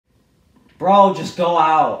Bro, just go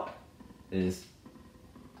out.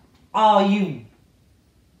 Oh, you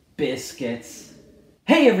biscuits.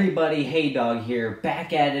 Hey everybody, Haydog here,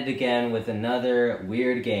 back at it again with another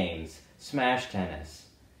Weird Games. Smash Tennis.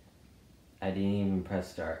 I didn't even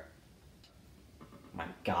press start. My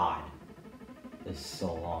god. This is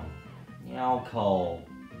so long. Namco.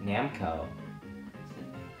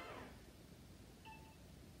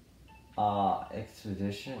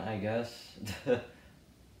 Expedition, I guess.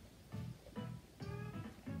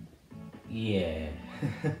 Yeah.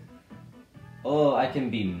 Oh, I can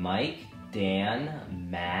be Mike, Dan,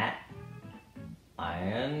 Matt,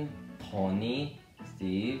 Ian, Tony,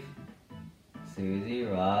 Steve, Susie,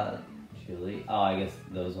 Rod, Julie. Oh, I guess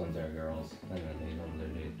those ones are girls. And then these ones are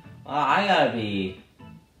dudes. I gotta be...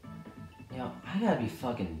 I gotta be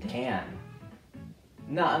fucking Dan.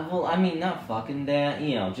 Not fucking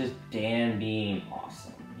Dan. Just Dan being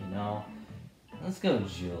awesome, Let's go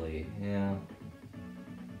Julie, yeah,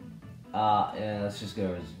 let's just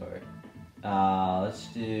go resort. Let's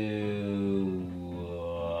do...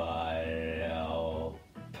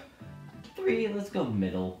 3, let's go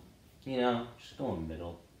middle. Just go in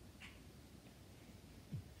middle.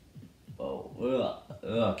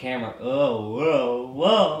 Oh, camera. Oh,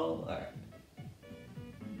 whoa.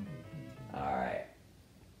 Alright.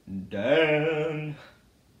 Dan.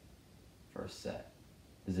 First set.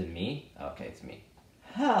 Is it me? Okay, it's me.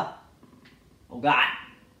 Ha! Oh god!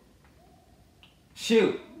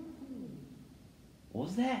 Shoot! What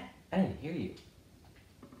was that? I didn't hear you.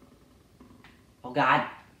 Oh god!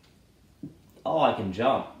 Oh, I can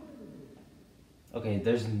jump. Okay,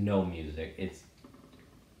 there's no music. It's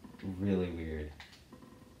really weird.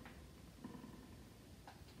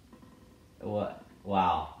 What?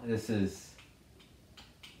 Wow, this is...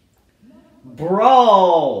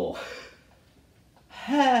 Bro!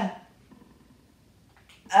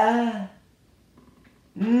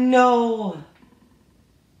 No!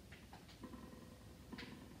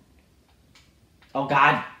 Oh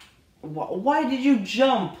god! Why did you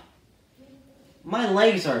jump? My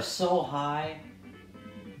legs are so high.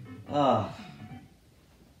 Ugh.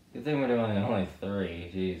 Good thing we're doing only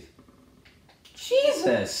 3, jeez.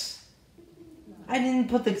 Jesus! I didn't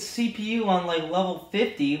put the CPU on like level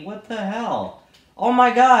 50, what the hell? Oh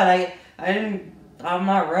my god, I'm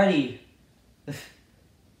not ready.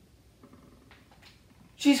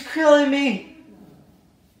 She's killing me!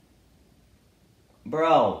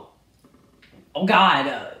 Bro. Oh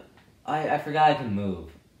god, I forgot I could move.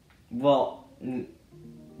 Well,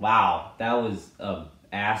 wow, that was a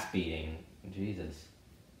ass beating. Jesus.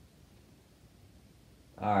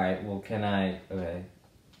 Alright, well okay.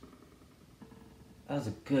 That was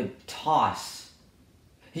a good toss.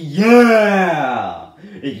 Yeah!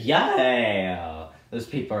 Yeah! Those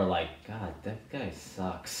people are like, god, that guy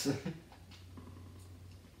sucks.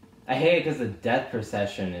 I hate it because the death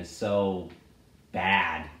procession is so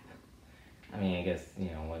bad. I guess,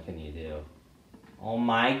 what can you do? Oh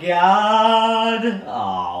my god!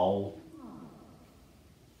 Oh.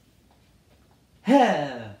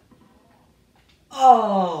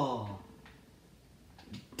 Oh!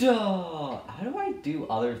 Duh! How do I do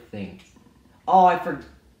other things? Oh, I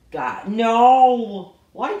forgot. No!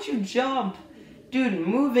 Why'd you jump? Dude,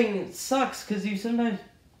 moving sucks because you sometimes...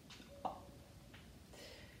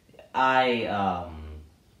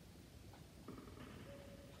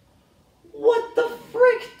 What the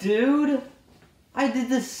frick, dude? I did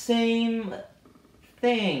the same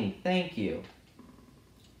thing. Thank you.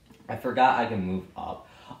 I forgot I can move up.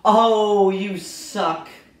 Oh, you suck.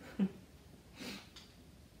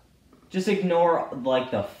 Just ignore, like,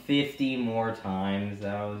 the 50 more times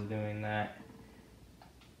that I was doing that.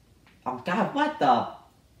 Oh, God, what the...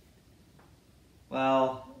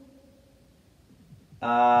 Well...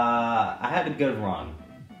 I had a good run.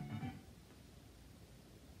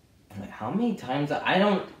 Like, how many times... I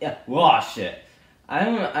don't... Yeah, oh, shit.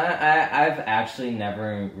 I've actually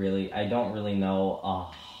never really... I don't really know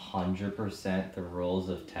 100% the rules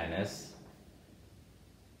of tennis.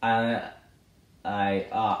 Oh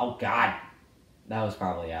god, that was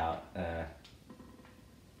probably out. Can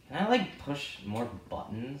I like push more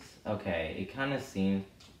buttons? Okay, it kind of seems...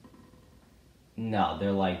 No,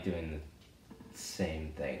 they're like doing the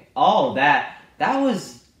same thing. Oh, that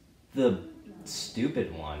was the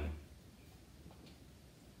stupid one.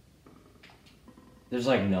 There's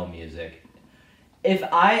like no music. If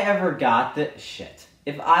I ever got this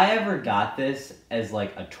as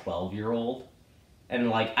like a 12-year-old, and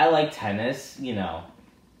like I like tennis, and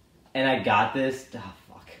I got this,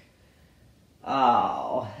 and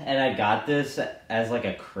I got this as like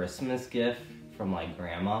a Christmas gift from like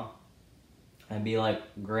grandma, I'd be like,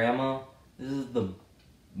 Grandma, This is the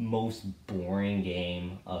most boring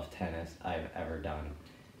game of tennis I've ever done.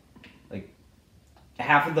 Like,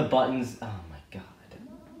 half of the buttons, oh my god,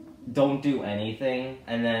 don't do anything,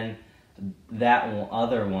 and then that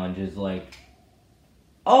other one just like,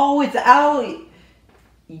 oh, it's out!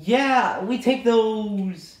 Yeah, we take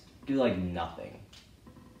those! Do like nothing.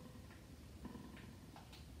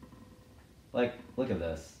 Like, look at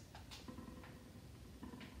this.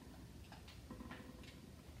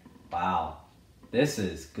 Wow. This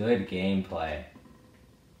is good gameplay.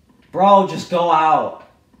 Bro, just go out.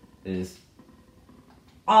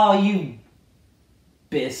 Oh, you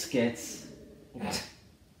biscuits.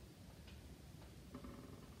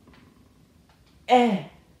 Oh,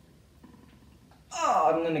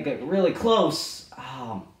 I'm gonna get really close.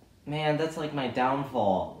 Oh, man, that's like my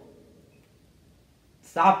downfall.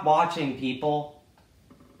 Stop watching, people.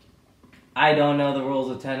 I don't know the rules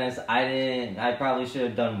of tennis. I probably should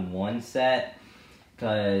have done one set,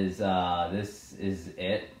 because this is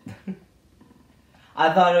it.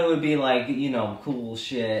 I thought it would be like, you know, cool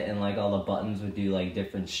shit, and like all the buttons would do like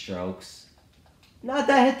different strokes. Not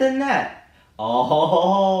that hit the net.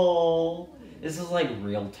 Oh, this is like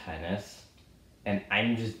real tennis. And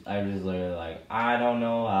I'm just literally like, I don't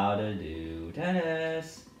know how to do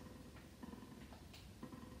tennis.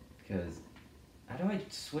 Because, how do I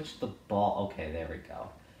switch the ball? Okay, there we go.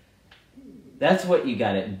 That's what you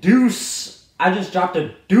got it. Deuce! I just dropped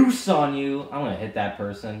a deuce on you. I'm gonna hit that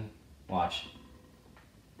person. Watch.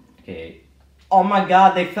 Okay. Oh my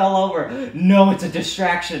god, they fell over. No, it's a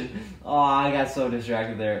distraction. Oh, I got so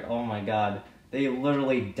distracted there. Oh my god. They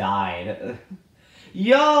literally died.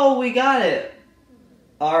 Yo, we got it.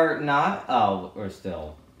 Or not? Oh, we're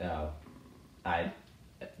still. Oh.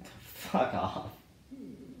 Fuck off.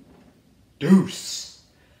 Deuce.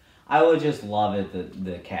 I would just love it that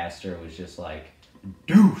the caster was just like,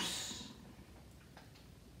 deuce.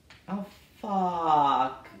 Oh,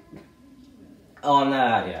 fuck. Oh, I'm not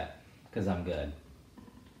out yet, because I'm good.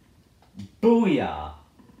 Booyah.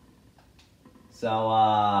 So,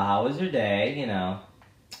 how was your day, you know?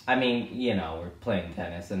 I mean, you know, we're playing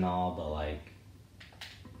tennis and all, but like,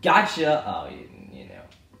 gotcha. Oh, you knew.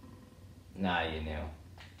 Nah, you knew.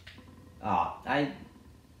 Oh,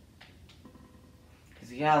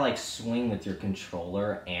 because you gotta like swing with your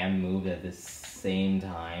controller and move at the same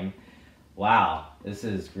time. Wow, this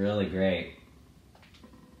is really great.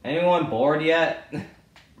 Anyone bored yet?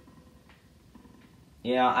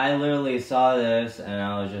 You know, I literally saw this and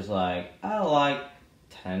I was just like, I like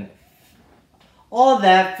 10. All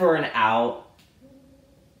that for an out.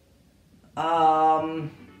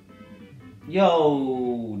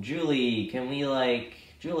 Yo, Julia, can we,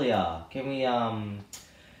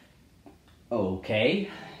 okay,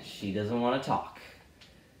 she doesn't want to talk.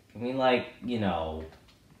 Can we, like, you know,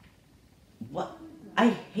 what? I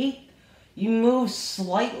hate, you move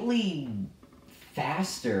slightly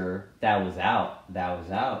faster. That was out,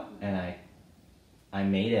 and I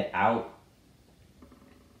made it out.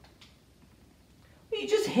 You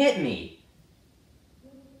just hit me.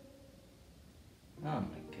 Oh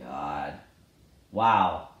my god.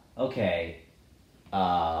 Wow. Okay.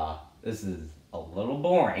 This is a little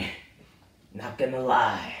boring. Not gonna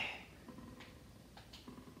lie.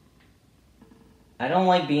 I don't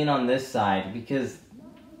like being on this side because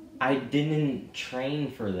I didn't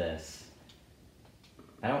train for this.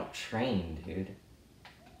 I don't train, dude.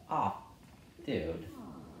 Oh, dude.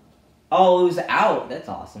 Oh, it was out. That's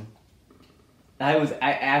awesome. I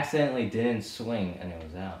accidentally didn't swing and it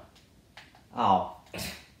was out. Oh.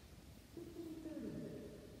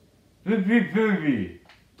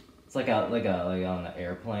 It's like on the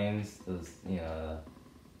airplanes, those, you know,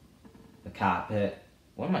 the cockpit.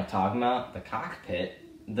 What am I talking about? The cockpit?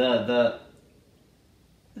 What are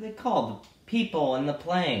they called? The people in the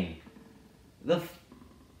plane. The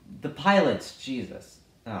pilots. Jesus.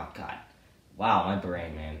 Oh god. Wow, my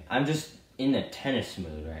brain, man. I'm just in the tennis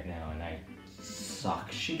mood right now and I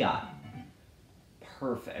suck. She got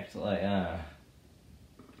perfect. Like,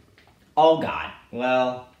 oh god.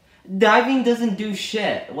 Well, diving doesn't do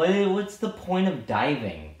shit. What's the point of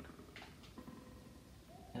diving?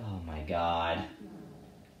 Oh my god.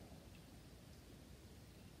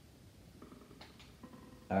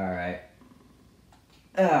 Alright.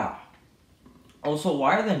 Also,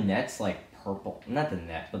 why are the nets like purple? Not the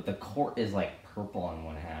net, but the court is like purple on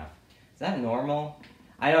one half. Is that normal?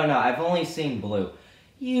 I don't know. I've only seen blue.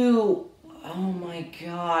 Oh my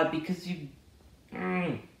god, because you...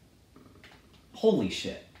 Holy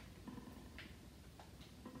shit.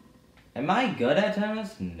 Am I good at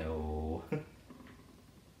tennis? No.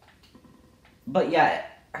 But yeah,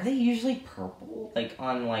 Are they usually purple? Like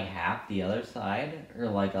on like half the other side? Or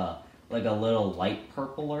like a little light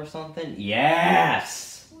purple or something?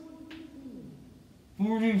 Yes!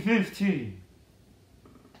 40-15.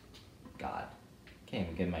 God. Can't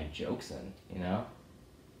even get my jokes in, you know?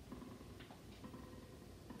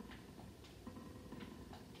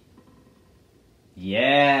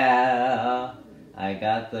 Yeah! I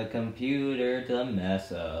got the computer to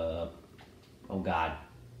mess up. Oh God.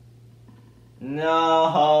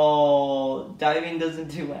 No! Diving doesn't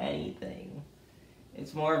do anything.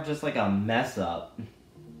 It's more of just like a mess up.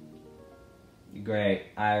 Great.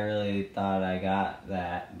 I really thought I got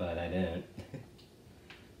that, but I didn't.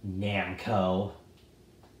 Namco.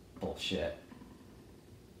 Bullshit.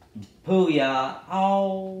 Booyah.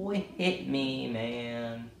 Oh, it hit me,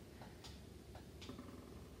 man.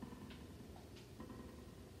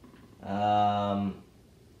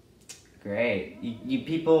 Great. You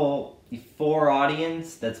people, 4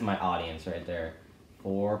 audience, that's my audience right there.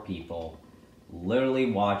 4 people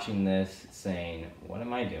literally watching this saying, what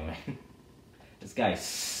am I doing? This guy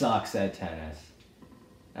sucks at tennis.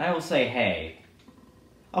 And I will say, hey,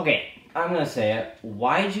 okay, I'm gonna say it.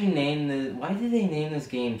 Why did they name this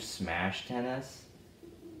game Smash Tennis?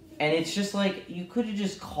 And it's just like, you could have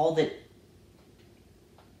just called it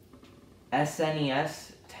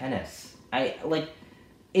SNES Tennis.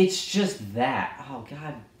 It's just that. Oh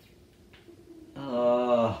God.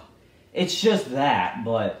 It's just that,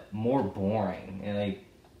 but more boring. And like,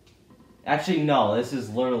 actually, no, this is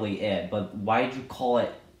literally it. But why'd you call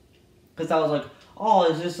it? Because I was like,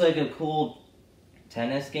 oh, is this like a cool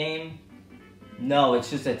tennis game? No, it's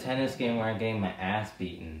just a tennis game where I'm getting my ass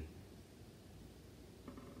beaten.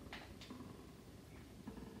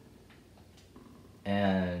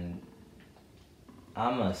 And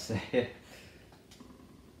I'm gonna say it.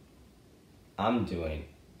 I'm doing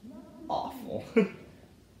awful.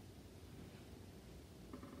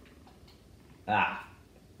 Ah.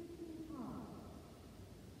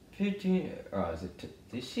 15, or is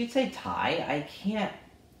it, did she say tie?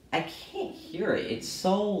 I can't hear it. It's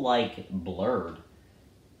so, like, blurred.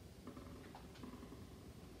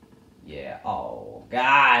 Yeah, oh,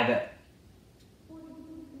 God.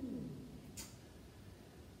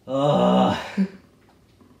 Ugh.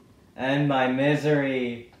 And my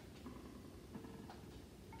misery.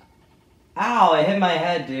 Ow, it hit my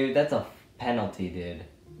head, dude. That's a penalty, dude.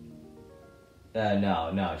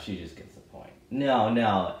 No, she just gets the point.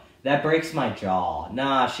 No, that breaks my jaw.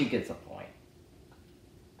 Nah, she gets a point.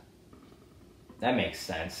 That makes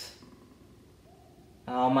sense.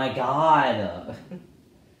 Oh my God.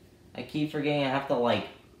 I keep forgetting I have to, like,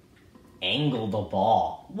 angle the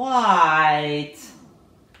ball. What?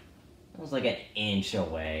 That was like an inch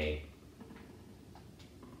away.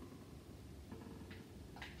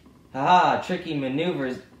 Haha, tricky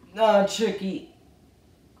maneuvers. No, tricky.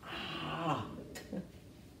 Ah.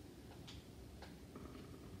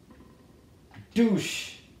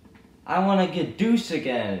 Douche. I want to get douche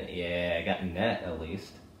again. Yeah, I got net at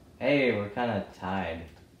least. Hey, we're kind of tied.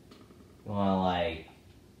 You want to, like,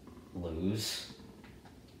 lose?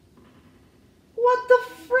 What the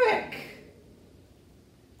frick?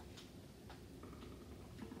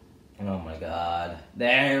 Oh my God.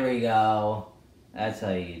 There we go. That's how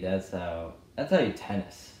you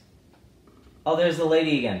tennis. Oh, there's the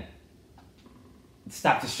lady again.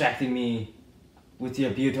 Stop distracting me with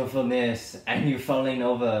your beautifulness and you falling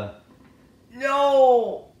over.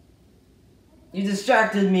 No! You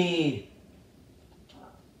distracted me.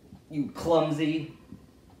 You clumsy.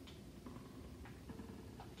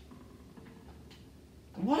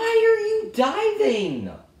 Why are you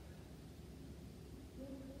diving?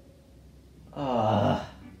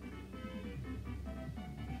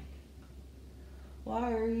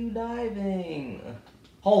 Why are you diving?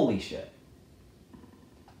 Holy shit.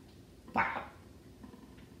 Wow.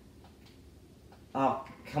 Oh,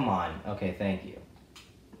 come on. Okay, thank you.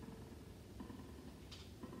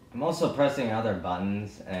 I'm also pressing other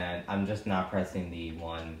buttons, and I'm just not pressing the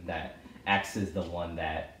one that... X is the one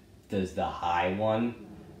that does the high one.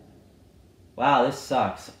 Wow, this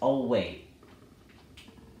sucks. Oh, wait.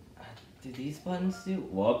 Do these buttons do...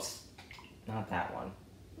 Whoops. Not that one.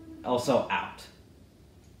 Also, out.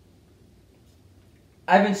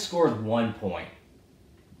 I haven't scored 1 point.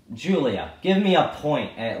 Julia, give me a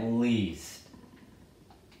point at least.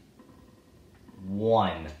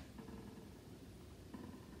 1.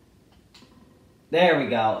 There we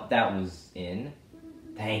go. That was in.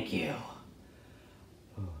 Thank you.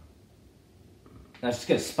 Now she's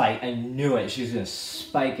gonna spike. I knew it. She was gonna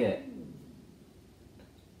spike it.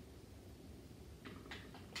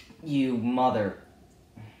 You mother.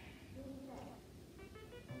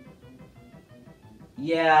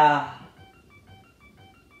 Yeah.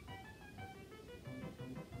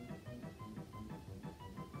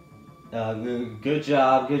 Good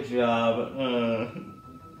job, good job.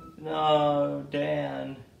 No,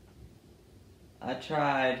 Dan. I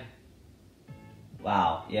tried.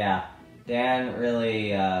 Wow, yeah. Dan really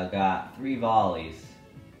got 3 volleys.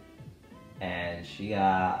 And she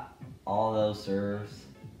got all those serves,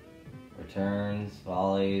 returns,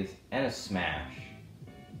 volleys, and a smash.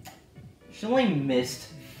 She only missed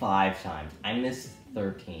 5 times. I missed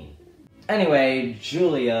 13. Anyway,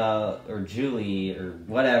 Julia, or Julie, or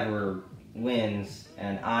whatever, wins,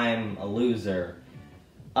 and I'm a loser.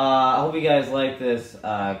 I hope you guys like this.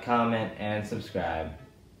 Comment and subscribe.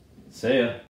 See ya.